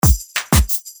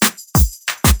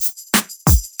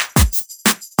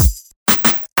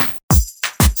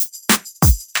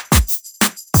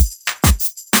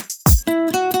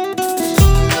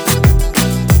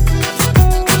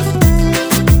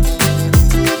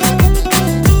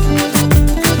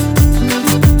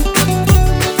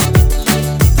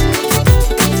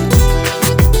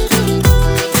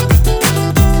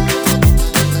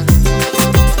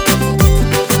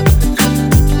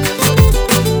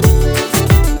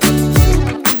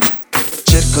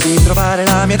Cerco di trovare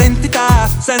la mia identità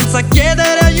senza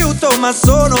chiedere aiuto, ma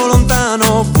sono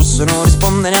lontano. Busso e non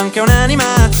risponde neanche un'anima.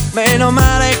 Meno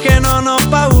male che non ho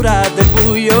paura del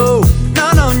buio.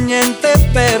 Non ho niente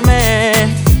per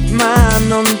me, ma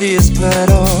non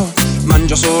dispero.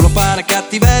 Mangio solo pane e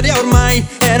cattiveria ormai,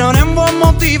 e non è un buon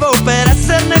motivo per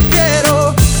esserne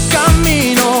fiero.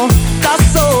 Cammino da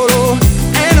solo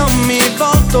e non mi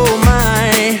volto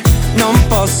mai. Non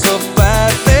posso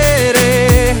perdere.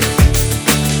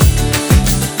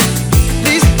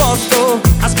 Disposto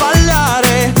a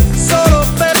sbagliare solo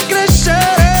per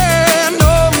crescere.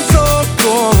 Non so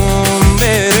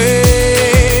com'ere,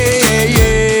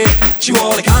 yeah. Ci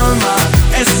vuole calma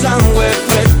e sangue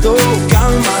freddo.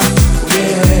 Calma,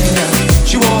 yeah.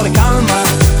 Ci vuole calma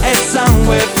e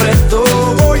sangue freddo.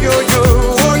 Oh yo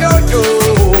yo, oh yo yo.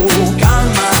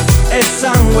 Calma e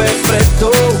sangue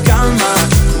freddo. Calma,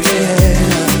 yeah.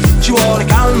 Ci vuole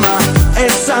calma e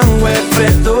sangue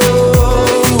freddo.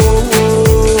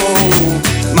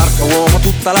 Marca uomo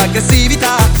tutta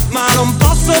l'aggressività, ma non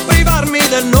posso privarmi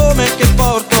del nome che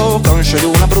porto. Conscio di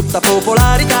una brutta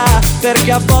popolarità,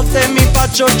 perché a volte mi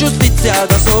faccio giustizia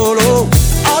da solo.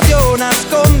 Odio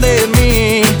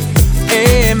nascondermi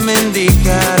e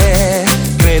mendicare.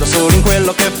 Credo solo in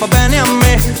quello che fa bene a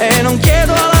me e non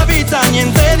chiedo alla vita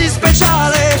niente di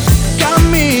speciale.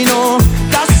 Cammino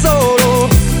da solo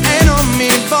e non mi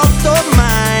volto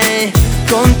mai.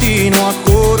 Continuo a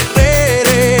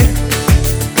correre,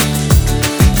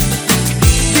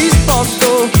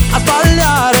 disposto a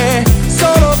sbagliare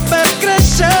solo per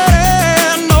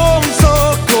crescere. Non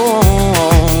so come.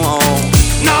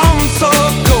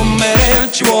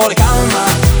 Ci vuole calma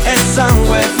e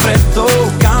sangue freddo.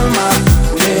 Calma,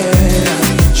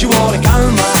 yeah. Ci vuole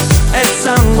calma e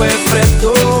sangue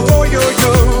freddo. Oh yo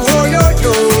yo, oh yo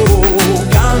yo.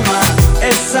 Calma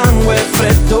e sangue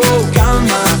freddo.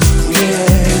 Calma,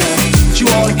 yeah. Ci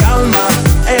vuole calma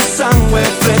e sangue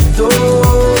freddo.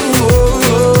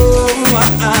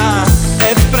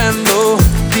 E prendo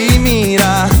di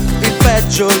mira il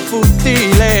peggio, il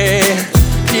futile,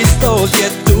 gli stolti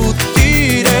e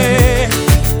tutti re.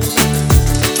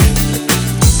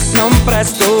 Non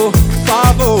presto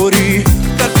favori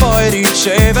per poi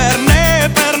riceverne,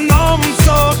 per non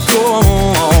so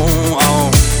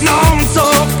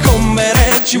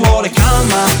com'ere. Ci vuole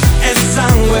calma e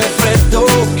sangue freddo.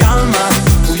 Calma,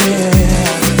 oh yeah.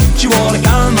 Ci vuole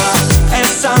calma e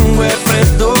sangue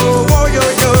freddo. Oh yo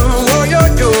yo, oh yo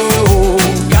yo.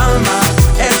 Calma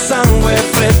e sangue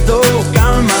freddo.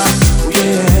 Calma, oh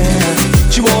yeah.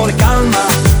 Ci vuole calma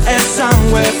e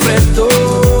sangue freddo.